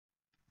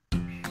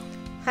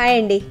Hi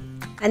అండి,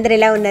 అందరు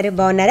ఎలా ఉన్నారు?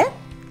 బాగున్నారా?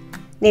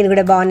 నేను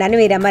కూడా బాగున్నాను.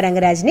 మీ రమ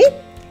రంగరాజుని.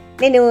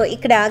 నేను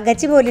ఇక్కడ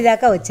గచ్చిబౌలి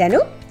దాకా వచ్చాను.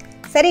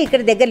 సరే,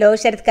 ఇక్కడ దగ్గరలో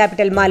శరత్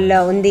క్యాపిటల్ మాల్లో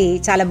ఉంది,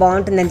 చాలా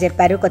బాగుంటుందని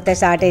చెప్పారు, కొత్త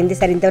స్టార్ట్ అయింది.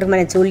 సరే, ఇంతవరకు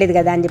మనం చూడలేదు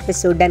కదా అని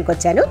చెప్పేసి చూడడానికి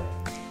వచ్చాను.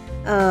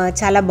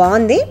 చాలా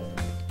బాగుంది.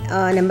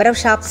 నెంబర్ ఆఫ్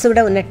షాప్స్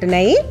కూడా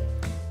ఉన్నట్టున్నాయి.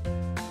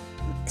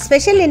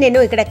 స్పెషల్లీ నేను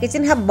ఇక్కడ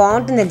కిచెన్ హబ్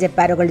బాగుంటుందని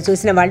చెప్పారు ఒకళ్ళు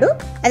చూసిన వాళ్ళు.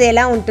 అది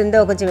ఎలా ఉంటుందో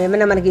కొంచెం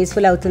ఏమైనా మనకి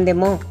యూస్ఫుల్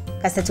అవుతుందేమో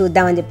కాస్త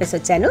చూద్దామని చెప్పేసి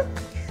వచ్చాను.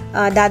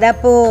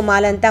 దాదాపు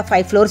మాల్ అంతా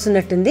 5 floors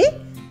ఉన్నట్టుంది.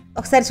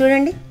 ఒకసారి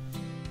చూడండి,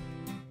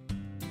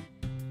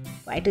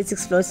 5 to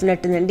 6 floors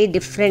ఉన్నట్టుందండి.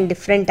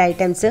 Different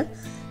items,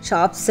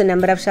 shops,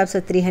 number of shops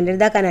 300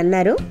 దాకా అని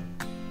అన్నారు.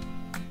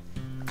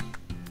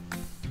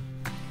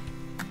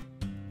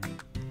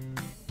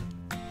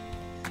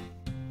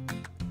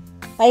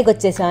 పైకి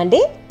వచ్చేసా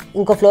అండి,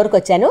 ఇంకో ఫ్లోర్కి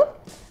వచ్చాను.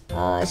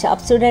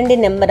 షాప్స్ చూడండి,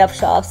 number of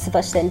shops.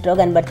 First Centro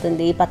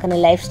కనబడుతుంది, పక్కన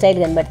లైఫ్ స్టైల్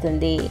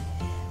కనబడుతుంది.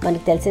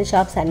 మనకు తెలిసిన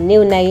షాప్స్ అన్నీ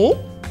ఉన్నాయి.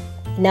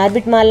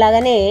 నార్బిట్ మాల్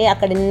లాగానే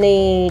అక్కడ ఎన్ని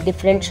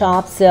డిఫరెంట్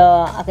షాప్స్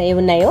అక్కడ ఏ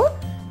ఉన్నాయో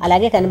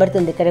అలాగే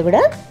కనబడుతుంది ఇక్కడ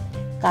కూడా.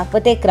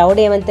 కాకపోతే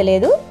క్రౌడ్ ఏమంత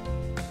లేదు,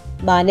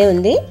 బాగానే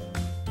ఉంది.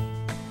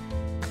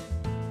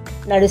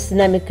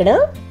 నడుస్తున్నాం ఇక్కడ.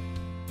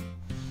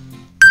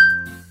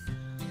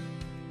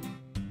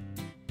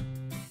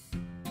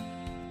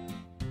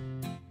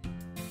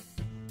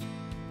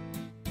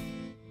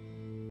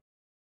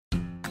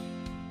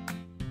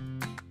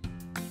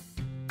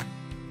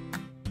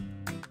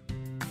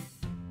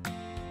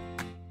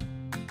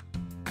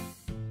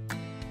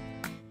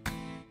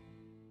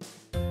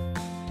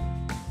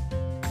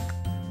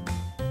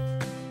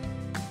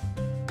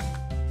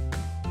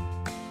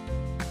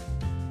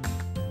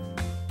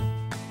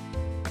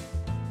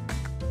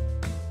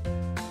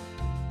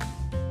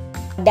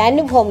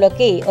 డైనింగ్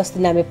హోమ్లోకి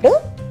వస్తున్నాం ఇప్పుడు.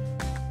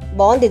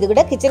 బాగుంది ఇది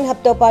కూడా. కిచెన్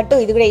హబ్తో పాటు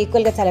ఇది కూడా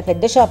ఈక్వల్గా చాలా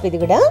పెద్ద షాప్. ఇది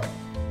కూడా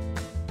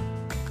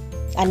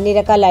అన్ని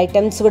రకాల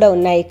ఐటమ్స్ కూడా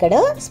ఉన్నాయి ఇక్కడ,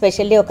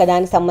 స్పెషల్లీ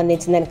ఒకదానికి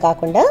సంబంధించిందని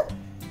కాకుండా.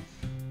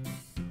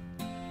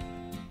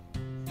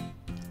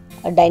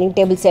 డైనింగ్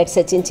టేబుల్ సెట్స్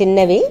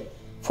చిన్నవి,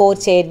 4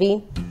 చైర్వి,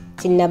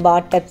 చిన్న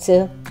బాత్ టబ్స్,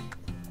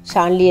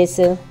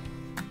 షాండ్లియర్స్,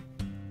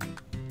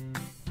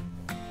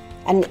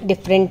 అన్ని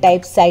డిఫరెంట్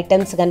టైప్స్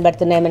ఐటమ్స్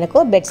కనబడుతున్నాయి మనకు.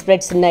 బెడ్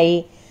స్ప్రెడ్స్ ఉన్నాయి.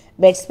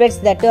 బెడ్ స్ప్రెడ్స్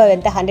దట్టు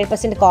అవంతా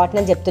 100% కాటన్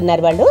అని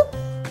చెప్తున్నారు వాళ్ళు.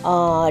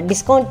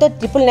 డిస్కౌంట్తో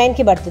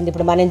 999కి పడుతుంది.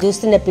 ఇప్పుడు మనం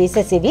చూస్తున్న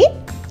పీసెస్ ఇవి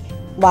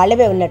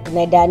వాళ్ళవే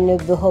ఉన్నట్టున్నాయి.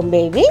 డైనింగ్ హోమ్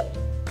ఇవి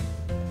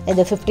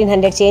ఏదో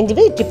 1500 చేంజ్,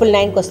 ఇవి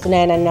 999కి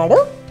వస్తున్నాయని అన్నాడు.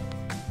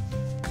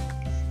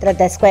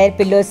 తర్వాత స్క్వేర్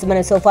పిల్లోస్,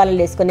 మన సోఫాలో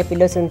వేసుకునే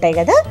పిల్లోస్ ఉంటాయి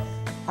కదా,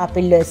 ఆ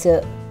pillows,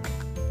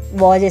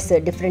 vases,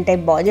 different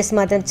type vases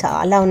మాత్రం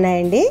చాలా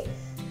ఉన్నాయండి.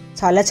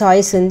 చాలా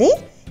చాయిస్ ఉంది.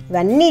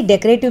 ఇవన్నీ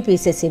డెకరేటివ్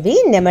పీసెస్, ఇవి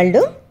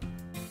నెమల్డ్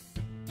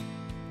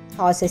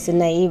హాసెస్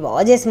ఉన్నాయి.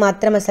 వాజెస్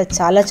మాత్రం అసలు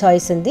చాలా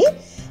చాయిస్ ఉంది.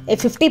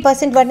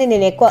 50% వాటిని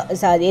నేను ఎక్కువ,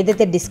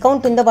 ఏదైతే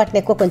డిస్కౌంట్ ఉందో వాటిని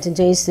ఎక్కువ కొంచెం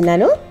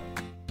చూపిస్తున్నాను.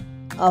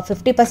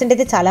 50%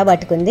 అయితే చాలా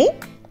పట్టుకుంది.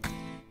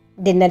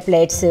 Dinner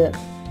plates,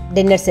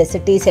 dinner sets,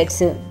 tea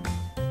sets,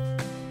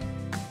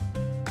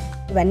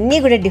 ఇవన్నీ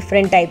కూడా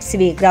డిఫరెంట్ టైప్స్.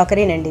 ఇవి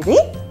క్రాకరీనండి. ఇవి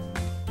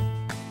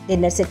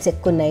డిన్నర్ సెట్స్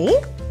ఎక్కువ ఉన్నాయి.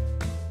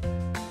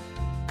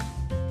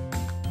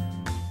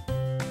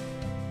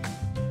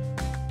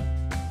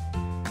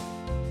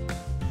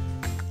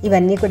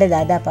 ఇవన్నీ కూడా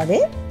దాదాపు అవే.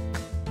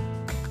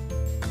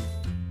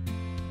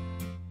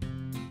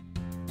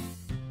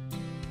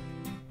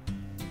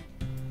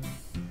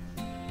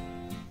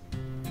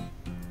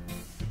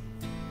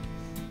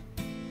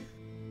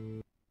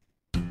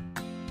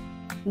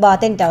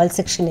 బాత్ అండ్ టవల్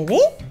సెక్షన్ ఇది.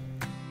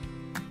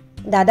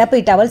 దాదాపు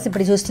ఈ టవల్స్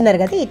ఇప్పుడు చూస్తున్నారు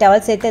కదా, ఈ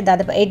టవల్స్ అయితే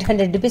దాదాపు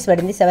 800 రూపీస్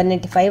పడింది.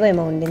 795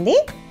 ఏమో ఉండింది.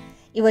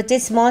 ఇవి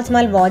వచ్చేసి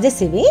స్మాల్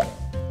వాజెస్. ఇవి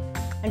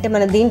అంటే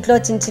మనం దీంట్లో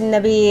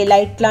చిన్నవి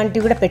లైట్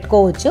లాంటివి కూడా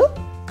పెట్టుకోవచ్చు.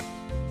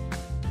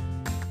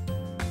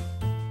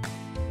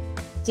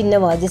 చిన్న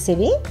వాజెస్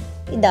ఇవి.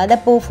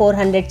 దాదాపు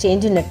 400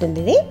 చేంజ్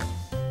ఉన్నట్టుంది.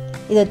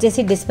 ఇది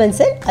వచ్చేసి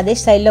డిస్పెన్సర్, అదే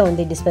స్టైల్లో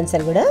ఉంది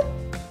డిస్పెన్సర్ కూడా.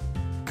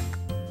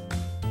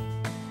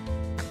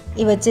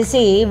 ఇవి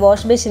వచ్చేసి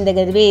వాష్ బేసిన్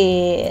దగ్గరవి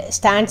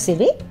స్టాండ్స్,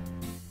 ఇవి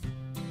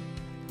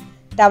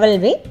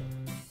టవల్వి.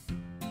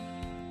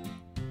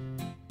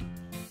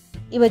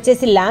 ఇవి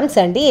వచ్చేసి ల్యాంప్స్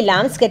అండి. ఈ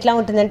ల్యాంప్స్కి ఎట్లా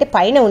ఉంటుందంటే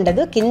పైన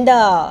ఉండదు, కింద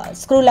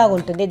స్క్రూ లాగా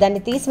ఉంటుంది.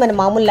 దాన్ని తీసి మన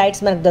మామూలు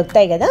లైట్స్ మనకు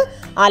దొరుకుతాయి కదా,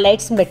 ఆ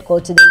లైట్స్ని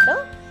పెట్టుకోవచ్చు దీంట్లో.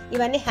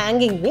 ఇవన్నీ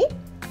హ్యాంగింగ్వి.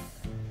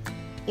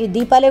 ఈ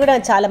దీపాలు కూడా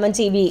చాలా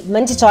మంచి, ఇవి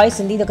మంచి చాయిస్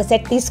ఉంది. ఇది ఒక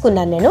సెట్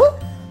తీసుకున్నాను నేను.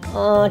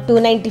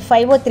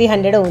 295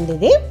 300 ఉంది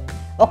ఇది.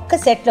 ఒక్క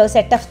సెట్లో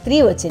సెట్ ఆఫ్ 3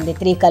 వచ్చింది,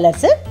 3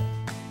 కలర్స్.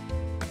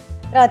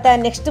 తర్వాత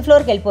నెక్స్ట్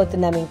ఫ్లోర్కి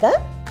వెళ్ళిపోతున్నాం ఇంకా.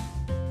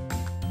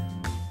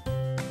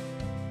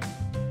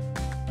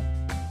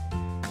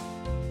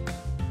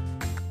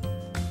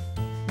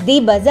 ది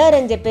బజార్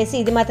అని చెప్పేసి,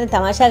 ఇది మాత్రం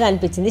తమాషాగా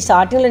అనిపించింది.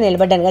 స్టార్టింగ్లో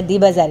నిలబడ్డాను కదా, ది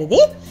బజార్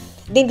ఇది.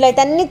 దీంట్లో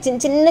అయితే అన్ని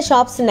చిన్న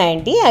షాప్స్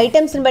ఉన్నాయండి.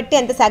 ఐటమ్స్ని బట్టి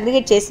అంత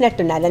సాగ్రిగేట్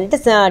చేసినట్టున్నారు, అంత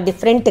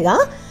డిఫరెంట్గా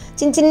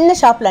చిన్న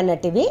షాపులు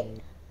అన్నట్టు. ఇవి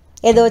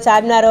ఏదో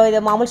చార్మినారో ఏదో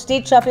మామూలు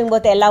స్ట్రీట్ షాపింగ్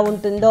పోతే ఎలా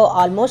ఉంటుందో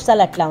ఆల్మోస్ట్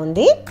అట్లా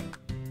ఉంది.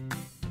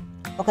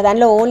 ఒక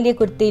దానిలో ఓన్లీ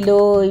కుర్తీలు,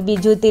 ఇవి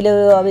జూతీలు,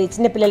 అవి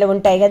చిన్నపిల్లలు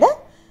ఉంటాయి కదా,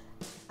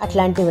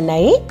 అట్లాంటివి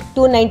ఉన్నాయి.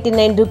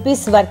 299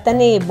 రూపీస్ వర్త్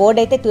అని బోర్డ్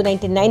అయితే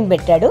 299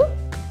 పెట్టాడు.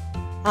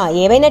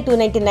 ఏవైనా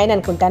 299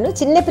 అనుకుంటాను.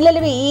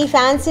 చిన్నపిల్లలవి ఈ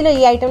ఫ్యాన్సీలో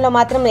ఈ ఐటెంలో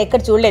మాత్రం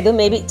ఎక్కడ చూడలేదు.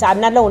 మేబీ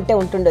చార్మినార్లో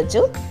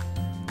ఉంటుండొచ్చు.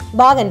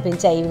 బాగా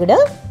అనిపించాయి ఇవి కూడా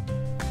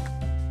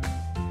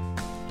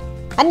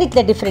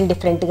అన్నిట్లో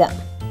డిఫరెంట్గా.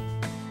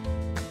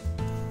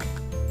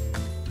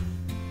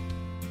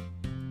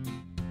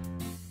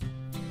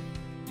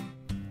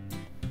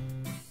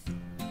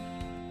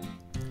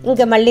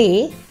 ఇంకా మళ్ళీ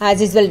యాజ్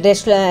యూజువల్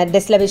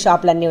డ్రెస్లవి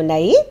షాపులు అన్నీ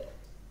ఉన్నాయి.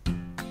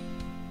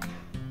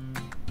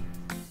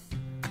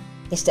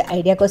 జస్ట్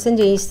ఐడియా కోసం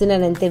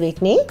చూపిస్తున్నాను అంతే.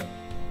 వీటిని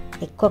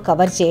ఎక్కువ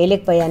కవర్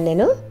చేయలేకపోయాను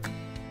నేను.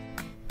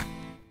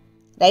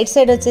 రైట్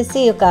సైడ్ వచ్చేసి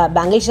ఒక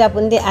బ్యాంగిల్ షాప్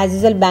ఉంది. యాజ్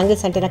యూజువల్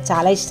బ్యాంగిల్స్ అంటే నాకు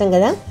చాలా ఇష్టం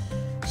కదా.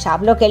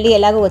 షాప్లోకి వెళ్ళి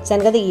ఎలాగో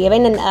వచ్చాను కదా,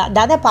 ఏవైనా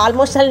దాదాపు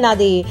ఆల్మోస్ట్ ఆల్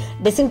నాది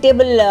డ్రెస్సింగ్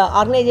టేబుల్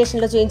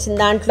ఆర్గనైజేషన్లో చూపించిన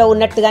దాంట్లో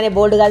ఉన్నట్టుగానే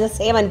బోల్డ్ కాదు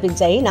సేమ్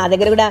అనిపించాయి. నా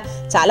దగ్గర కూడా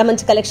చాలా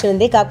మంచి కలెక్షన్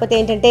ఉంది. కాకపోతే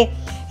ఏంటంటే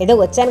ఏదో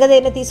వచ్చాను కదా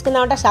ఏదైనా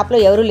తీసుకుందామంటే షాప్లో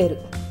ఎవరూ లేరు.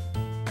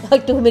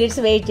 2 minutes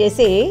వెయిట్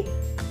చేసి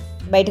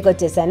బయటకు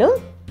వచ్చేసాను.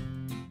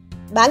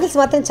 బ్యాంగిల్స్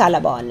మాత్రం చాలా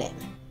బాగున్నాయి.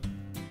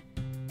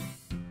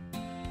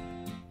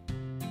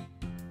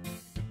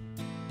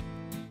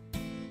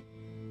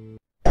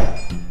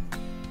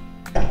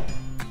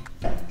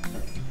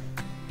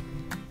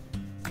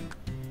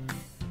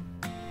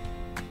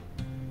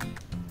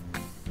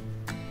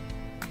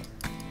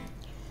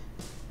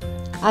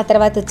 ఆ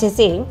తర్వాత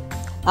వచ్చేసి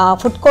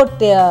ఫుడ్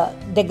కోర్ట్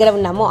దగ్గర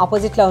ఉన్నాము,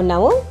 ఆపోజిట్లో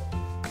ఉన్నాము.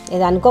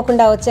 ఏదో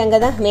అనుకోకుండా వచ్చాం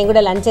కదా, మేము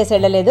కూడా లంచ్ చేసి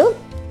వెళ్ళలేదు.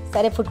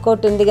 సరే ఫుడ్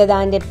కోర్ట్ ఉంది కదా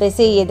అని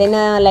చెప్పేసి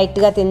ఏదైనా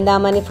లైట్గా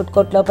తిందామని ఫుడ్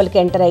కోర్ట్ లోపలికి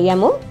ఎంటర్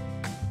అయ్యాము.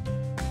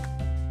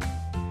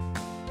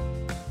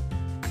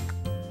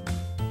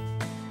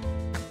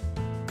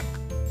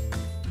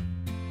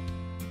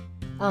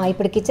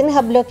 ఇప్పుడు కిచెన్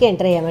హబ్లోకి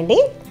ఎంటర్ అయ్యామండి.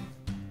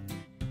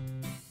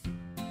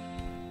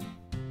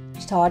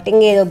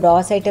 స్టార్టింగ్ ఏదో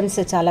బ్రాస్ ఐటమ్స్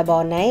చాలా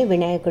బాగున్నాయి.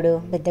 వినాయకుడు,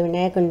 పెద్ద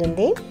వినాయకుడు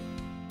ఉంది.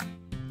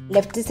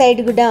 లెఫ్ట్ సైడ్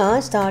కూడా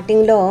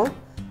స్టార్టింగ్లో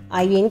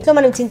అవి ఇంట్లో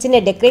మనం చిన్న చిన్న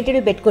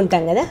డెకరేటివ్వి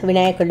పెట్టుకుంటాం కదా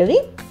వినాయకుడివి,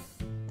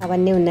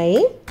 అవన్నీ ఉన్నాయి.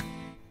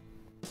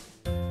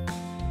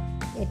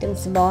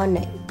 ఐటమ్స్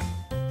బాగున్నాయి.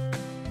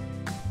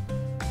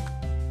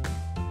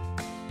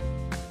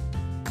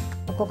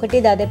 ఒక్కొక్కటి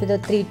దాదాపు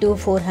 300 to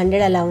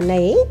 400 అలా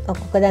ఉన్నాయి.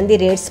 ఒక్కొక్క దాని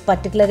రేట్స్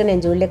పర్టికులర్గా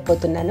నేను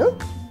చూడలేకపోతున్నాను.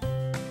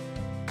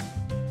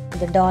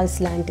 డాల్స్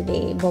లాంటివి,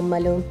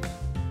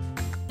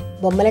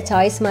 బొమ్మల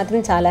చాయిస్ మాత్రం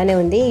చాలానే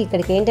ఉంది.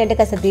 ఇక్కడికి ఏంటంటే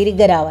కాస్త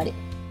తీరిగ్గా రావాలి,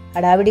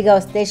 హడావిడిగా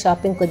వస్తే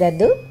షాపింగ్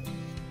కుదరదు.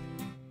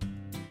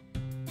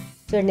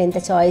 చూడండి ఎంత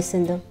చాయిస్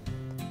ఉందో.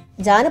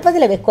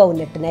 జానపదులవి ఎక్కువ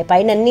ఉన్నట్టున్నాయి.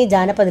 పైన అన్ని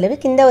జానపదులవి,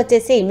 కింద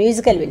వచ్చేసి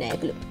మ్యూజికల్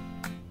వినాయకులు,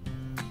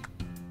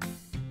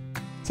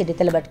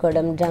 చిడితలు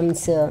పట్టుకోవడం,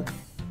 డ్రమ్స్,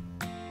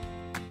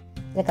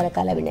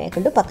 రకరకాల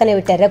వినాయకులు. పక్కన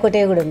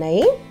టెర్రకోటవి కూడా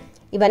ఉన్నాయి.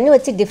 ఇవన్నీ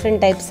వచ్చి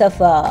different types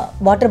of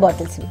water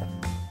bottles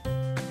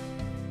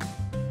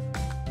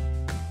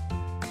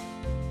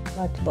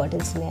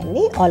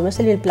ఉన్నాయండి. ఆల్మోస్ట్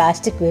వీళ్ళు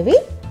ప్లాస్టిక్వి,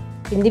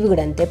 కిందివి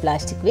కూడా అంతే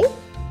ప్లాస్టిక్వి.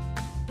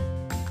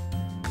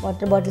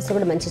 వాటర్ బాటిల్స్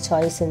కూడా మంచి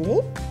చాయిస్ ఉంది.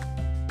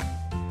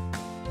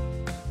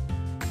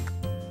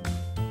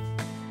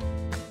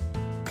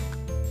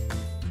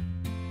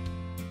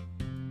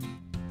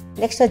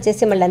 నెక్స్ట్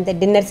వచ్చేసి మళ్ళీ అంతే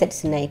డిన్నర్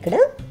సెట్స్ ఉన్నాయి. ఇక్కడ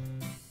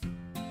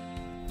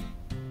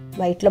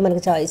వైట్లో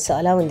మనకు చాయిస్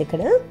చాలా ఉంది.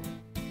 ఇక్కడ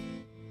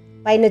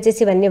పైన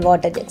వచ్చేసి ఇవన్నీ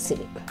వాటర్ జగ్స్,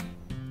 ఇవి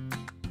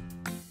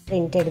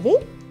ప్రింటెడ్వి.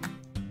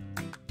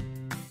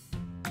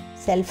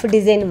 సెల్ఫ్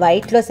డిజైన్,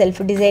 వైట్లో సెల్ఫ్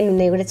డిజైన్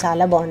ఉన్నాయి కూడా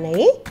చాలా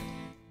బాగున్నాయి.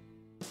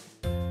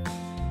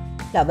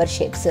 ఫ్లవర్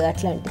షేప్స్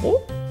అట్లాంటివి.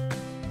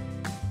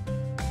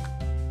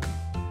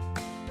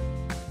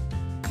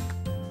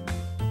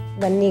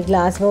 ఇవన్నీ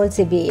గ్లాస్ బౌల్స్,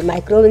 ఇవి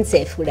మైక్రోవేవ్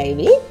సేఫ్ కూడా.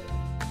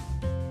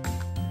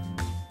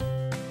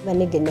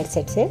 ఇవన్నీ డిన్నర్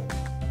సెట్సే.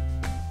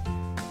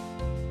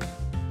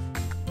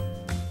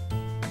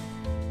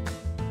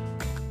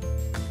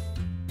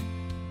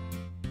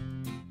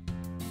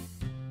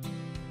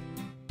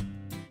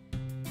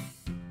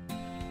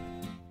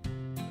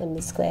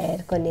 కొన్ని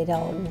స్క్వేర్, కొన్ని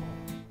రౌండ్.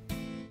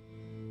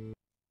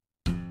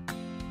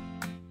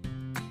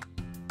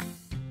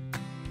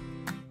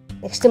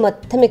 నెక్స్ట్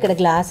మొత్తం ఇక్కడ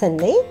గ్లాస్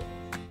ఉంది,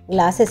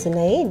 గ్లాసెస్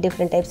ఉన్నాయి.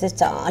 డిఫరెంట్ టైప్స్,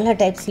 చాలా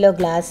టైప్స్లో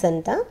గ్లాస్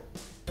అంతా.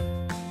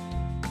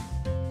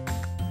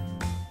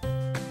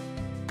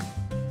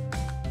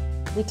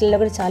 వీటిల్లో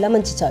కూడా చాలా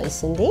మంచి చాయిస్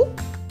ఉంది.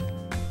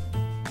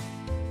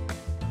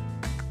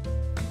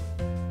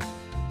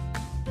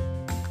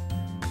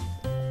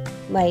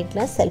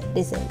 వైట్లో సెల్ఫ్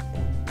డిజైన్.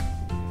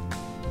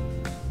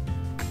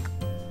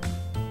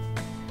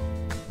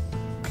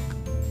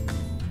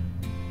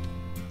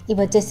 ఇవి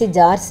వచ్చేసి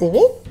జార్స్,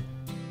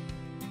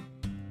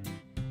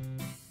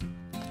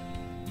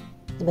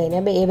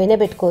 ఏవైనా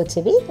పెట్టుకోవచ్చు.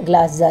 ఇవి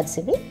గ్లాస్ జార్స్.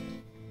 ఇవి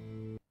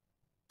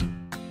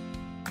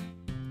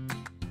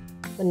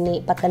కొన్ని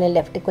పక్కన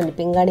లెఫ్ట్ కొన్ని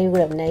పింగాణివి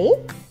కూడా ఉన్నాయి.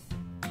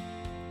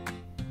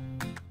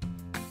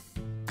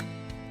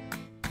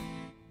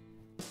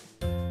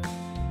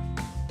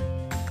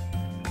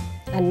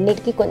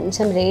 అన్నిటికీ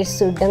కొంచెం రేట్స్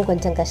చూడడం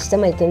కొంచెం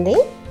కష్టం అవుతుంది.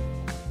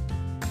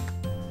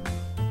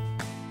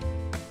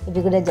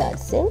 ఇవి కూడా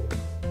జార్స్.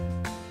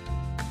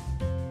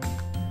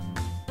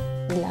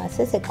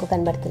 గ్లాసెస్ ఎక్కువ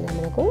కనబడుతున్నాయి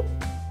మనకు.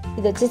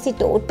 ఇది వచ్చేసి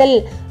టోటల్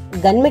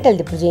గన్ మెటల్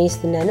ఇప్పుడు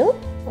చేయిస్తున్నాను.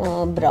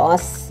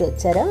 బ్రాస్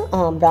వచ్చారా,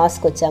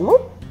 బ్రాస్కి వచ్చాము.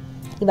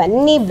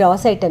 ఇవన్నీ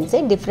brass ఐటమ్సే,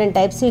 different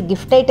types.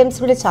 Gift items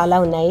కూడా చాలా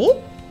ఉన్నాయి.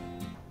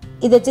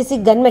 ఇది వచ్చేసి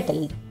గన్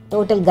మెటల్,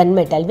 టోటల్ గన్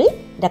మెటల్వి,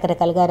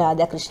 రకరకాలుగా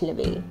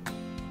రాధాకృష్ణులవి.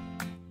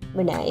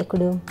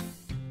 వినాయకుడు,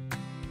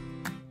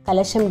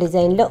 కలశం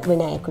డిజైన్లో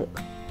వినాయకుడు,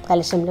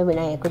 కలశంలో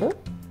వినాయకుడు,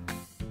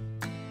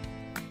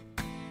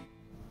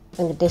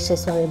 వెంకటేశ్వర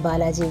స్వామి,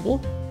 బాలాజీవి,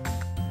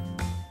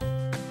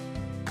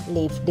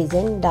 లీఫ్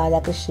డిజైన్,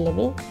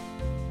 రాధాకృష్ణులవి.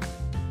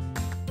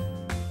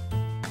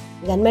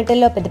 గన్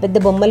మెటల్లో పెద్ద పెద్ద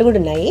బొమ్మలు కూడా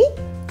ఉన్నాయి.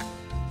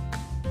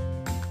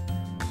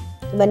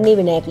 ఇవన్నీ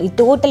వినాయకులు. ఈ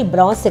టోటల్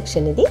బ్రాస్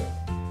సెక్షన్ ఇది.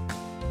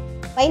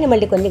 పైన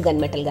మళ్ళీ కొన్ని గన్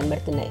మెటల్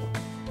కనబడుతున్నాయి.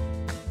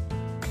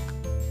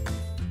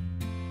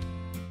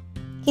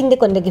 కింద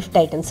కొన్ని గిఫ్ట్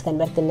ఐటమ్స్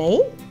కనబడుతున్నాయి.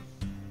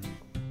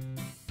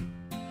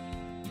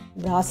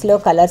 బ్రాస్లో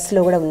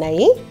కలర్స్లో కూడా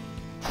ఉన్నాయి,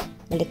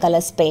 మళ్ళీ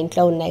కలర్స్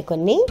పెయింట్లో ఉన్నాయి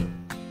కొన్ని.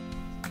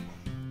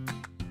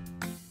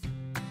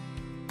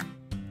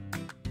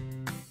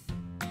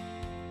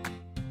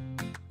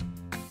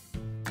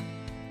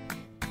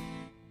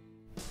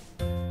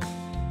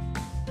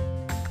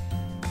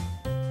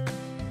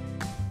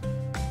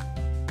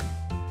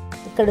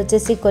 ఇక్కడ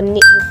వచ్చేసి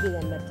కొన్ని వుడ్వి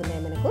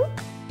కనబడుతున్నాయి మనకు.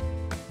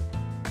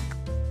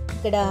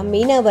 ఇక్కడ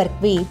మీనా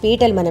వర్క్వి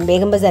పీటలు మనం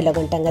బేగం బజార్లో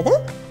కొంటాం కదా,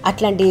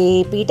 అట్లాంటి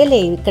పీటలే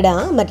ఇక్కడ.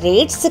 మరి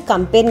రేట్స్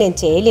కంపేర్ నేను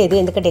చేయలేదు,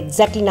 ఎందుకంటే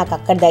ఎగ్జాక్ట్లీ నాకు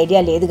అక్కడిది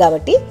ఐడియా లేదు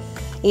కాబట్టి.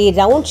 ఈ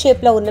రౌండ్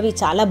షేప్లో ఉన్నవి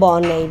చాలా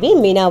బాగున్నాయి. ఇవి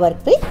మీనా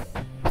వర్క్వి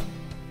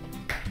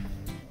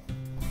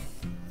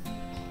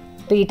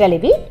పీటలు,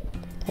 ఇవి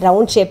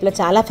రౌండ్ షేప్లో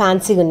చాలా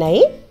ఫ్యాన్సీగా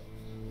ఉన్నాయి.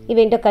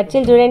 ఇవేంటో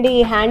కర్చీలు చూడండి,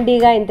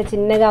 హ్యాండీగా ఎంత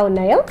చిన్నగా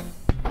ఉన్నాయో.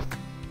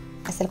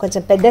 అసలు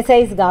కొంచెం పెద్ద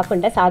సైజు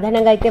కాకుండా,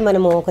 సాధారణంగా అయితే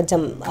మనము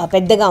కొంచెం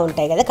పెద్దగా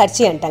ఉంటాయి కదా,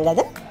 కర్చీ అంటాం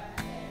కదా,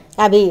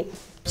 అవి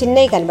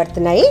చిన్నవి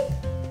కనబడుతున్నాయి.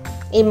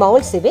 ఈ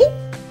మౌల్డ్స్ ఇవి.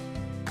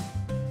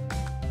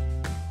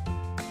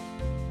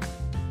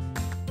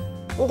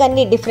 ఇంకా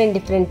అన్ని డిఫరెంట్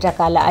డిఫరెంట్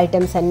రకాల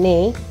ఐటమ్స్ అన్నీ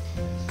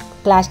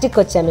ప్లాస్టిక్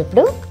వచ్చాము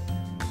ఇప్పుడు.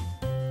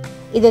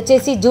 ఇది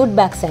వచ్చేసి జూట్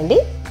బ్యాగ్స్ అండి.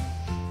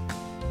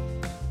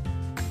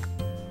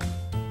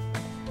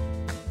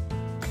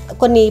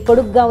 కొన్ని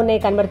పొడుగ్గా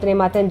ఉన్నాయి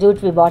కనబడుతున్నాయి మాత్రం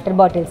జూట్వి వాటర్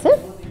బాటిల్స్.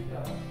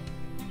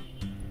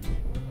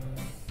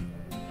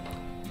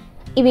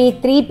 ఇవి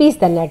 3 పీస్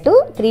అన్నట్టు,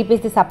 3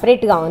 పీస్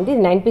సపరేట్గా ఉంది.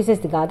 ఇది 9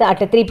 పీసెస్ది కాదు,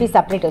 అట్లా 3 పీస్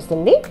సపరేట్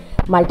వస్తుంది.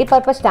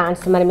 మల్టీపర్పస్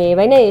స్టాండ్స్ మనం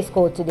ఏవైనా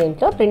వేసుకోవచ్చు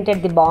దీంట్లో.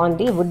 ప్రింటెడ్ది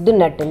బాగుంది, వుడ్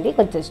ఉన్నట్టుంది,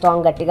 కొంచెం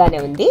స్ట్రాంగ్ గట్టిగానే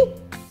ఉంది.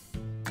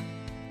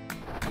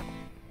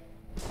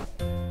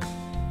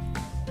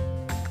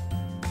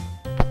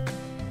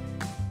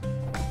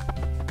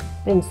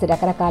 ప్రింట్స్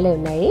రకరకాలే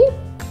ఉన్నాయి.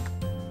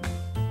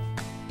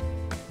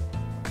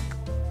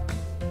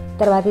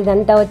 తర్వాత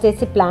ఇదంతా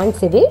వచ్చేసి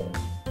ప్లాంట్స్ ఇవి.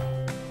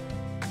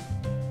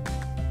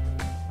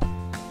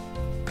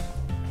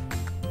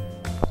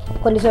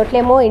 కొన్ని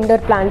చోట్లేమో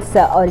ఇండోర్ ప్లాంట్స్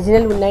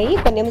ఒరిజినల్ ఉన్నాయి,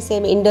 కొన్ని ఏమో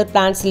సేమ్ ఇండోర్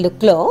ప్లాంట్స్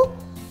లుక్లో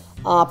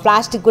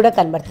ప్లాస్టిక్ కూడా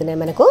కనబడుతున్నాయి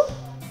మనకు.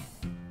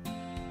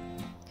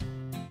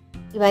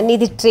 ఇవన్నీ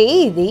ఇది ట్రే,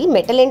 ఇది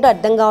మెటల్ ఏంటో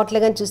అర్థం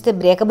కావట్లేదు కానీ చూస్తే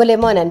బ్రేకబుల్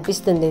ఏమో అని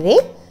అనిపిస్తుంది. ఇది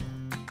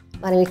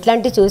మనం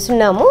ఇట్లాంటివి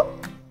చూస్తున్నాము,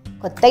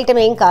 కొత్త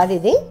ఐటమ్ ఏం కాదు.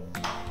 ఇది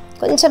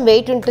కొంచెం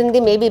వెయిట్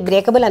ఉంటుంది, మేబీ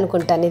బ్రేకబుల్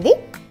అనుకుంటాను. ఇది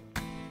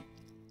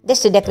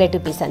జస్ట్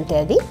డెకరేటివ్ పీస్ అంతే.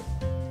 అది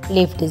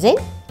లీఫ్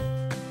డిజైన్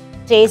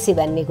ట్రేస్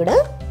ఇవన్నీ కూడా.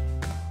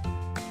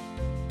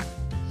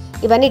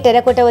 ఇవన్నీ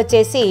టెరకోటా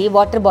వచ్చేసి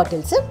water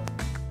bottles,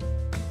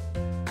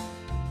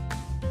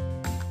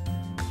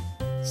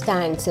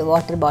 stands,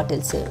 water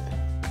bottles.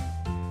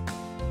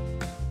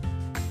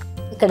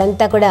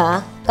 ఇక్కడంతా కూడా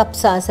కప్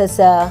సాసెస్,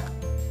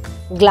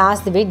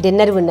 గ్లాస్వి,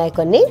 డిన్నర్ ఉన్నాయి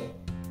కొన్ని.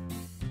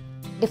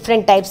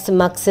 డిఫరెంట్ టైప్స్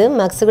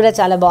మగ్స్ కూడా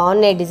చాలా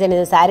బాగున్నాయి. డిజైన్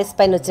ఏదో శారీస్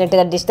పైన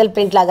వచ్చినట్టుగా డిజిటల్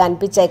ప్రింట్ లాగా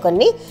అనిపించాయి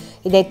కొన్ని.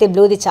 ఇదైతే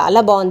బ్లూది చాలా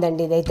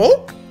బాగుందండి. ఇదైతే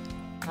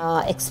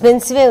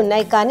ఎక్స్పెన్సివే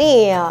ఉన్నాయి కానీ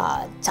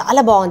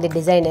చాలా బాగుంది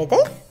డిజైన్. అయితే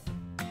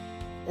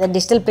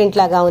డిజిటల్ ప్రింట్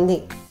లాగా ఉంది.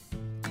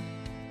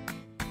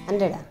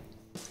 100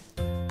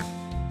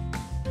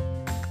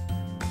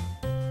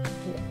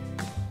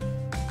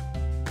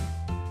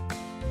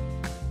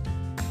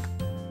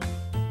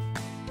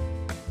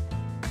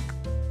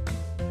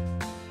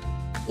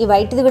 ఈ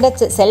వైట్ది కూడా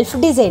సెల్ఫ్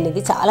డిజైన్.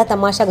 ఇది చాలా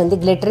తమాషాగా ఉంది,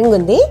 గ్లిటరింగ్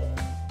ఉంది,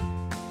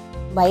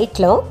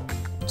 వైట్లో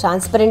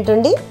ట్రాన్స్పరెంట్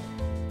ఉండి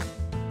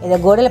ఏదో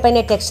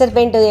గోడలపైన టెక్స్చర్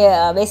పెయింట్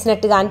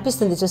వేసినట్టుగా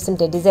అనిపిస్తుంది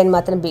చూస్తుంటే. డిజైన్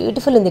మాత్రం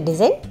బ్యూటిఫుల్ ఉంది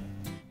డిజైన్.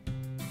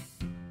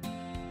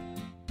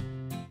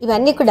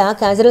 ఇవన్నీ కూడా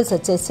క్యాజరల్స్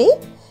వచ్చేసి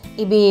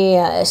ఇవి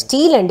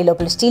స్టీల్ అండి,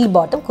 లోపల steel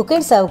bottom. Cook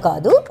and serve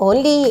కాదు,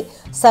 ఓన్లీ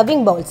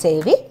సర్వింగ్ బౌల్స్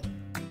ఇవి,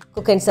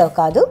 కుక్ అండ్ సర్వ్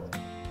కాదు.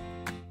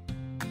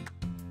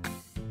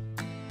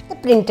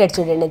 ప్రింటెడ్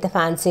చూడండి ఎంత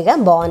ఫ్యాన్సీగా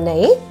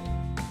బాగున్నాయి.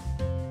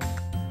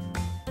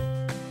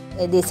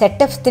 ఇది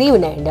సెట్ ఆఫ్ 3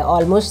 ఉన్నాయండి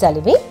ఆల్మోస్ట్.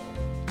 ఇవి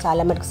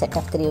చాలా మటుకు సెట్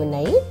ఆఫ్ 3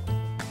 ఉన్నాయి.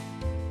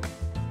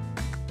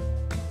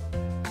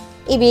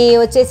 ఇవి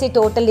వచ్చేసి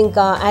టోటల్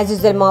ఇంకా యాజ్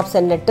యూజువల్ మాప్స్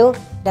అన్నట్టు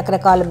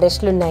రకరకాల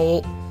బ్రష్లు ఉన్నాయి.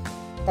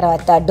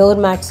 తర్వాత డోర్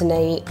మ్యాట్స్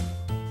ఉన్నాయి.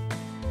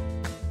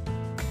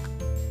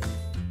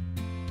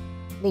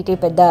 వీటి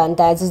పెద్ద అంత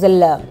యాజ్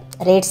యూజువల్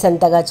రేట్స్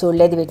అంతగా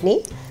చూడలేదు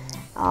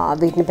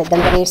వీటిని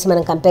పెద్దంత రేట్స్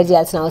మనం కంపేర్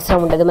చేయాల్సిన అవసరం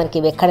ఉండదు. మనకి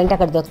ఇవి ఎక్కడంటే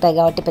అక్కడ దొరుకుతాయి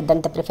కాబట్టి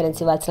పెద్దంత ప్రిఫరెన్స్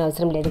ఇవ్వాల్సిన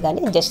అవసరం లేదు.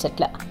 కానీ జస్ట్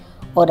అట్లా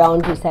ఓ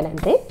రౌండ్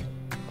చూసానంతే.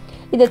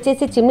 ఇది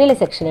వచ్చేసి చిమ్నీల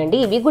సెక్షన్ అండి.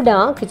 ఇవి కూడా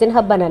కిచెన్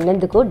హబ్ అని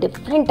అన్నందుకు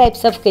డిఫరెంట్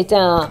టైప్స్ ఆఫ్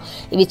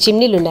ఇవి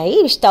చిమ్నీలు ఉన్నాయి.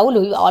 ఇవి స్టవ్లు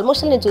ఇవి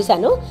ఆల్మోస్ట్ నేను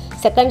చూశాను.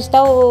 Second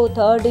stove,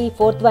 third,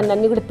 fourth one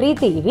అన్నీ కూడా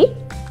ప్రీతి. ఇవి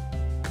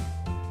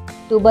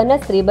 2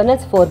 burners, 3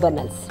 burners, 4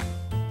 burners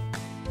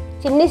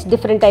chimneys.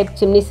 Different type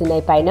chimneys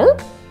ఉన్నాయి. పైన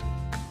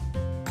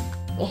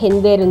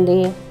హింద్వేర్ ఉంది,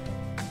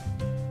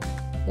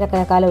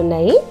 రకరకాలు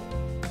ఉన్నాయి.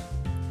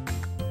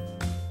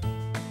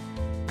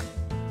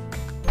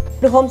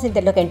 ఇప్పుడు హోమ్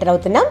సెంటర్లోకి ఎంటర్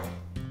అవుతున్నాం.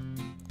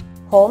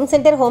 హోమ్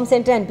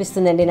సెంటర్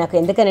అనిపిస్తుందండి నాకు.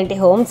 ఎందుకనంటే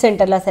హోమ్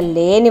సెంటర్లో అసలు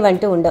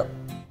లేనివంటూ ఉండవు.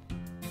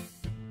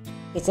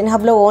 కిచెన్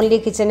హబ్లో ఓన్లీ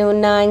కిచెన్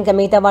ఉన్నా, ఇంకా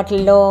మిగతా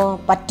వాటిల్లో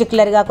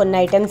పర్టికులర్గా కొన్ని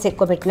ఐటమ్స్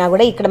ఎక్కువ పెట్టినా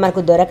కూడా ఇక్కడ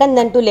మనకు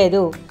దొరకందంటూ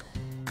లేదు.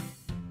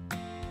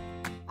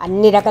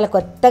 అన్ని రకాల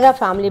కొత్తగా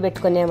ఫ్యామిలీ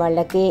పెట్టుకునే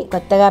వాళ్ళకి,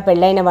 కొత్తగా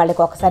పెళ్ళైన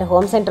వాళ్ళకి ఒకసారి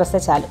హోమ్ సెంటర్ వస్తే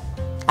చాలు,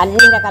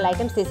 అన్ని రకాల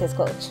ఐటమ్స్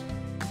తీసేసుకోవచ్చు.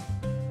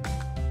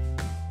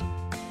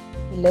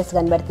 పిల్లోస్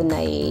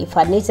కనబడుతున్నాయి,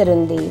 ఫర్నిచర్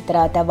ఉంది,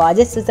 తర్వాత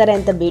వాజెస్ చూసారా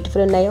ఎంత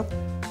బ్యూటిఫుల్ ఉన్నాయో,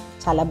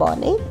 చాలా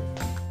బాగున్నాయి.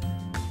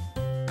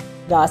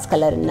 బ్రాస్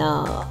కలర్ ఉన్న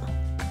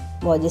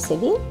వాజెస్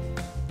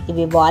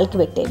ఇవి వాల్కి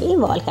పెట్టేవి,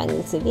 వాల్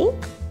హ్యాంగింగ్స్. ఇవి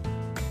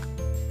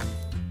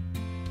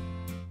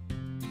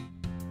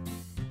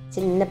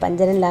చిన్న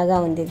పంజరం లాగా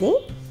ఉంది. ఇది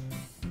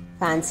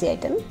ఫ్యాన్సీ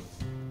ఐటమ్.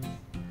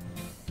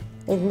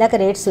 ఇందాక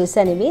రేట్స్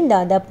చూసాను. ఇవి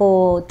దాదాపు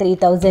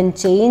 3000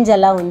 చేంజ్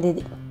అలా ఉంది.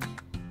 ఇది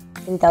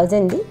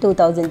 3000,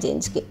 2000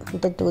 చేంజ్కి,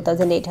 అంటే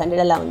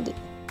 2800 అలా ఉంది.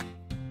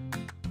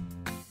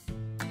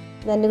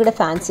 ఇవన్నీ కూడా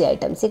ఫ్యాన్సీ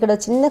ఐటమ్స్. ఇక్కడ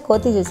చిన్న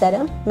కోతి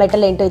చూసారా,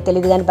 మెటల్ ఏంటో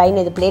తెలియదు కానీ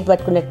పైన ఏదో ప్లేట్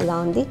పట్టుకున్నట్టుగా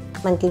ఉంది.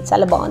 మనకి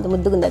చాలా బాగుంది,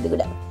 ముద్దుగుంది. అది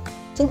కూడా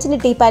చిన్న చిన్న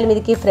టీపాయల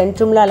మీదకి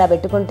ఫ్రంట్ రూమ్లో అలా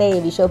పెట్టుకుంటే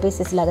ఇవి షో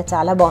పీసెస్ లాగా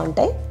చాలా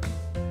బాగుంటాయి.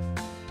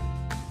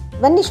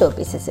 ఇవన్నీ షో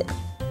పీసెస్.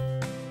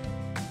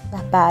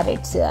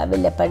 ప్యారెట్స్, అవి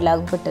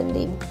లెపర్డ్లాగా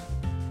పుట్టింది,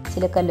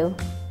 చిలకలు,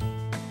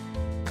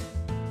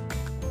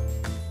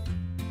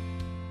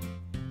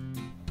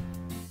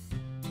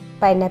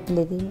 పైనాపిల్.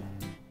 ఇది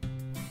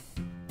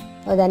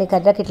దాని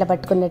కర్రకి ఇట్లా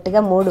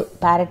పట్టుకున్నట్టుగా 3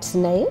 ప్యారెట్స్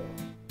ఉన్నాయి.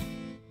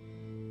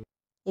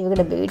 ఇవి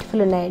కూడా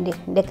బ్యూటిఫుల్ ఉన్నాయండి.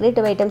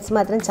 డెకరేటివ్ ఐటమ్స్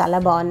మాత్రం చాలా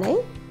బాగున్నాయి.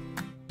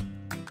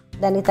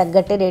 దానికి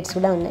తగ్గట్టే రేట్స్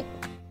కూడా ఉన్నాయి.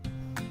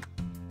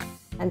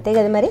 అంతే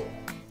కదా మరి.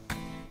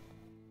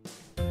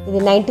 ఇది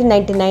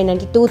 1999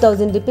 అంటే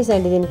 2000 రూపీస్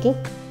అండి దీనికి.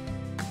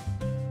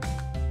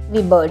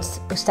 ఇవి బర్డ్స్,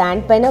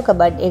 స్టాండ్ పైన ఒక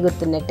బర్డ్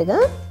ఎగురుతున్నట్టుగా,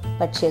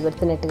 పక్షి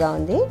ఎగురుతున్నట్టుగా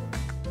ఉంది.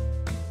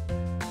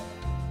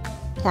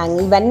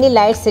 ఇవన్నీ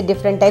లైట్స్,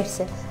 డిఫరెంట్ టైప్స్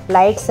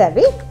లైట్స్.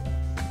 అవి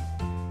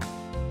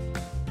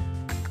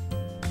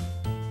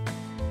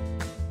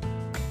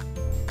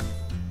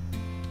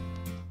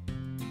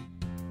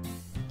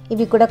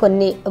ఇవి కూడా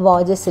కొన్ని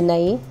వాజెస్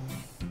ఉన్నాయి.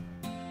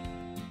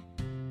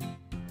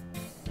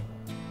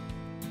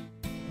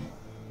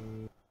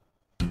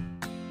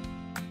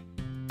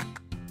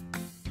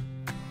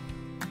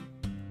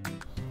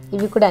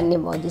 ఇవి కూడా అన్ని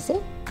వాజెస్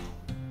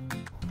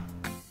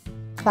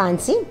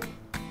ఫ్యాన్సీ.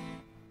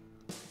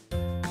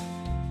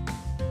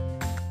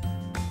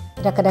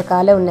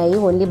 రకరకాల ఉన్నాయి.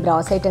 ఓన్లీ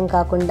బ్రాస్ ఐటమ్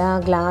కాకుండా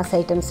గ్లాస్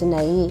ఐటమ్స్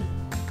ఉన్నాయి,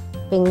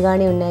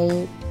 పింగాణి ఉన్నాయి,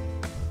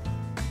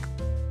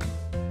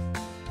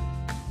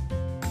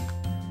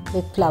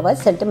 విత్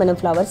ఫ్లవర్స్. అంటే మనం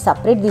ఫ్లవర్స్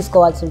సపరేట్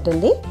తీసుకోవాల్సి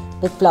ఉంటుంది.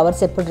 విత్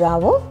ఫ్లవర్స్ ఎప్పుడు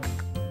రావు.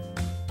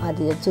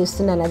 అది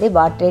చూస్తున్నాను. అది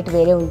వాటి రేట్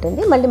వేరే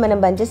ఉంటుంది. మళ్ళీ మనం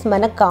బంచెస్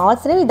మనకు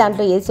కావాల్సినవి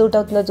దాంట్లో ఏ సూట్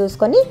అవుతుందో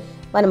చూసుకొని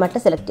మనం అట్లా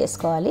సెలెక్ట్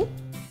చేసుకోవాలి.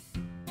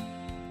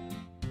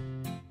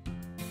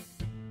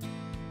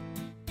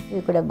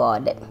 ఇవి కూడా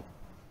బాగున్నాయి.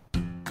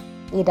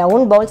 ఈ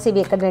రౌండ్ బౌల్స్ ఇవి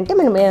ఎక్కడంటే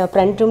మనం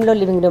ఫ్రంట్ రూమ్లో,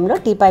 లివింగ్ రూమ్లో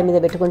టీపాయ్ మీద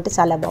పెట్టుకుంటే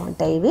చాలా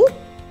బాగుంటాయి. ఇవి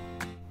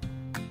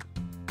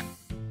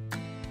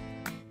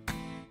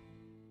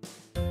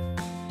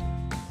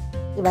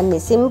ఇవన్నీ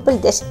సింపుల్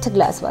జస్ట్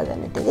గ్లాస్ వాజ్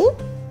అన్నట్టు.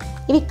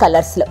 ఇవి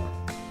కలర్స్లో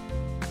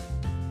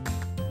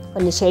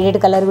కొన్ని షేడెడ్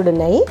కలర్ కూడా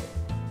ఉన్నాయి.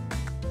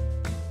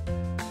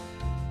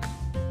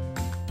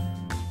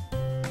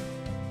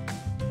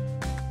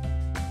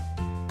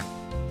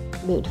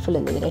 బ్యూటిఫుల్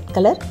ఉంది. రెడ్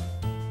కలర్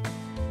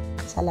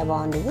చాలా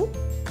బాగుంది. ఇది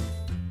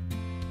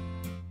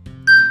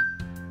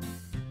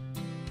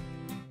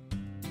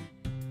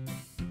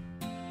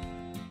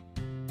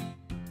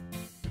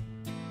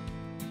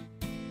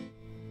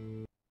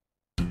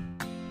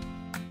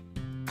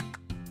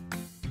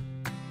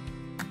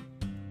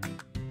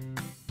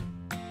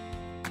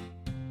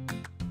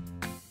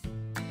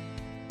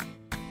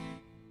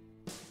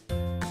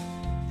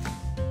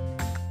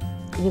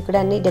ఇవి కూడా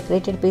అన్ని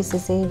డెకరేటెడ్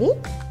పీసెస్. ఇవి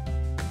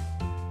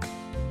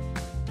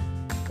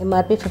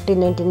ఎంఆర్పి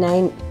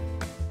 1599,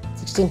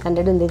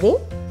 1600 ఉంది. ఇది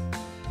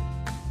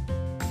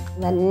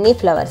ఇవన్నీ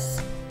ఫ్లవర్స్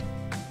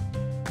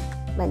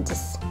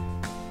బంచెస్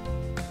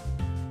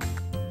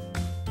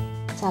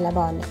చాలా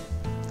బాగున్నాయి.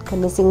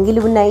 కొన్ని సింగిల్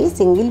ఉన్నాయి.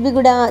 సింగిల్వి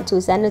కూడా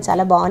చూశాను,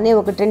 చాలా బాగున్నాయి.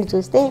 ఒకటి రెండు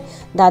చూస్తే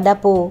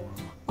దాదాపు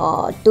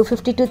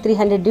 250 to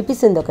 300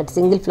 రూపీస్ ఉంది ఒకటి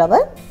సింగిల్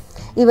ఫ్లవర్.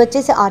 ఇవి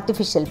వచ్చేసి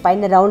ఆర్టిఫిషియల్,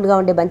 పైన రౌండ్గా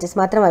ఉండే బంచెస్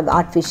మాత్రం అవి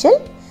ఆర్టిఫిషియల్.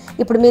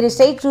 ఇప్పుడు మీరు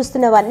స్ట్రైట్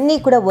చూస్తున్నవన్నీ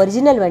కూడా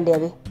ఒరిజినల్ అండి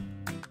అవి.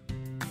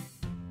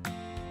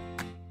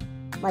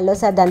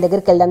 మళ్ళీసారి దాని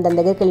దగ్గరికి వెళ్దాం, దాని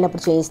దగ్గరికి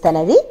వెళ్ళినప్పుడు చేయిస్తాను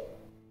అది.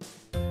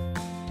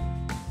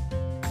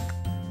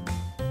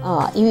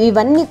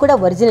 ఇవన్నీ కూడా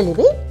ఒరిజినల్,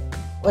 ఇవి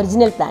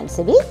ఒరిజినల్ ప్లాంట్స్.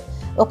 ఇవి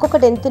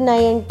ఒక్కొక్కటి ఎంత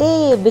ఉన్నాయంటే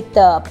విత్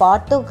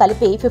పాట్తో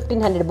కలిపి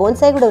 1500.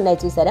 బోన్సాయి కూడా ఉన్నాయి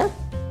చూసారా,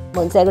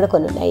 బోన్సాయి కూడా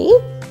కొన్ని ఉన్నాయి.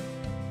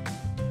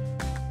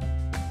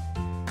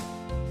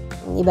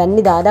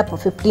 ఇవన్నీ దాదాపు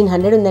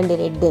 1500 ఉందండి.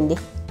 రెడ్ ఉంది,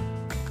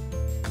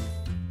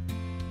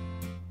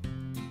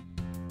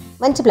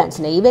 మంచి ప్లాంట్స్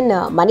ఉన్నాయి. ఈవెన్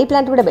మనీ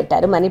ప్లాంట్ కూడా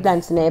పెట్టారు, మనీ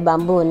ప్లాంట్స్ ఉన్నాయి,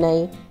 బాంబూ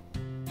ఉన్నాయి.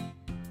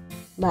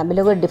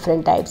 బాంబూలో కూడా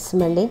డిఫరెంట్ టైప్స్.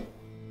 మళ్ళీ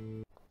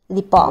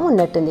ఇది పామ్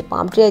ఉన్నట్టుంది,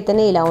 పామ్ ట్రీ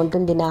అయితేనే ఇలా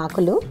ఉంటుంది నా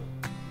ఆకులు.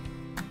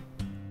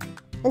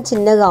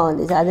 చిన్నగా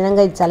ఉంది,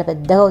 సాధారణంగా ఇది చాలా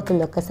పెద్దగా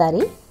అవుతుంది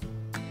ఒక్కసారి.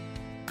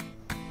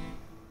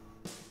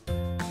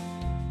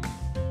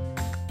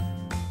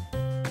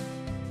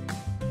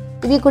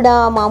 ఇవి కూడా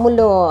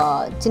మామూలు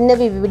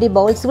చిన్నవి విడి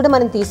బౌల్స్ కూడా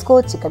మనం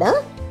తీసుకోవచ్చు ఇక్కడ.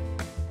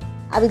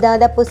 అవి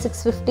దాదాపు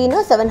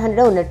 650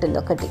 700 ఉన్నట్టుంది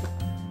ఒకటి.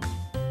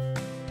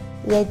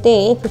 ఇదైతే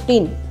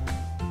 15.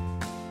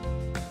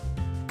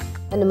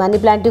 మన మనీ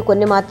ప్లాంట్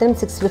కొన్ని మాత్రం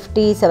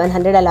 650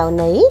 700 అలా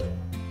ఉన్నాయి.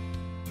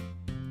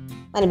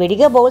 మనం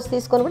విడిగా బౌల్స్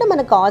తీసుకొని కూడా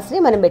మనకు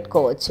కావాల్సినవి మనం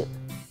పెట్టుకోవచ్చు.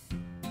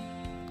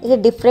 ఇక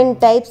డిఫరెంట్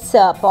టైప్స్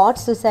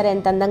పాట్స్ చూసారా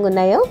ఎంత అందంగా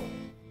ఉన్నాయో.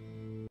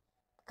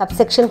 కప్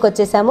సెక్షన్కి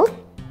వచ్చేసాము.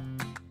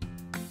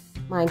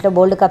 మా ఇంట్లో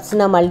బోల్డ్ కప్స్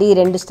ఉన్నా, మళ్ళీ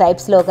 2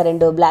 స్ట్రైప్స్లో, ఒక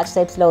 2 బ్లాక్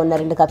స్ట్రైప్స్లో ఉన్న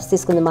 2 కప్స్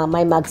తీసుకుంది మా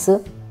అమ్మాయి. మగ్స్,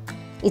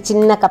 ఈ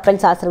చిన్న కప్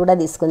అండ్ సాసర్ కూడా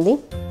తీసుకుంది.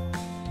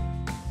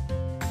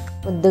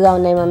 ముద్దుగా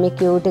ఉన్నాయి మమ్మీ,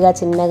 క్యూట్గా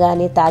చిన్నగా.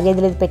 అని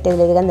తాగేది లేదు పెట్టేది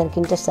లేదు, కానీ దానికి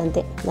ఇంట్రెస్ట్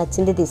అంతే,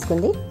 నచ్చింది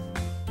తీసుకుంది.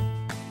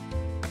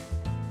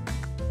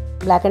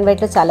 బ్లాక్ అండ్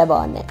వైట్లో చాలా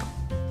బాగున్నాయి.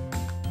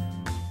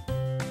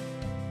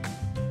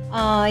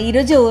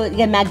 ఈరోజు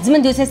ఇక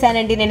మ్యాక్సిమం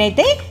చూసేసానండి,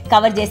 నేనైతే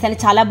కవర్ చేశాను.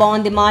 చాలా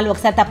బాగుంది మాల్,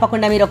 ఒకసారి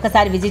తప్పకుండా మీరు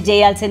ఒక్కసారి విజిట్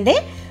చేయాల్సిందే.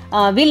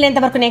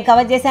 వీళ్ళెంతవరకు నేను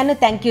కవర్ చేశాను.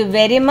 Thank you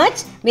very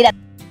much. మీరు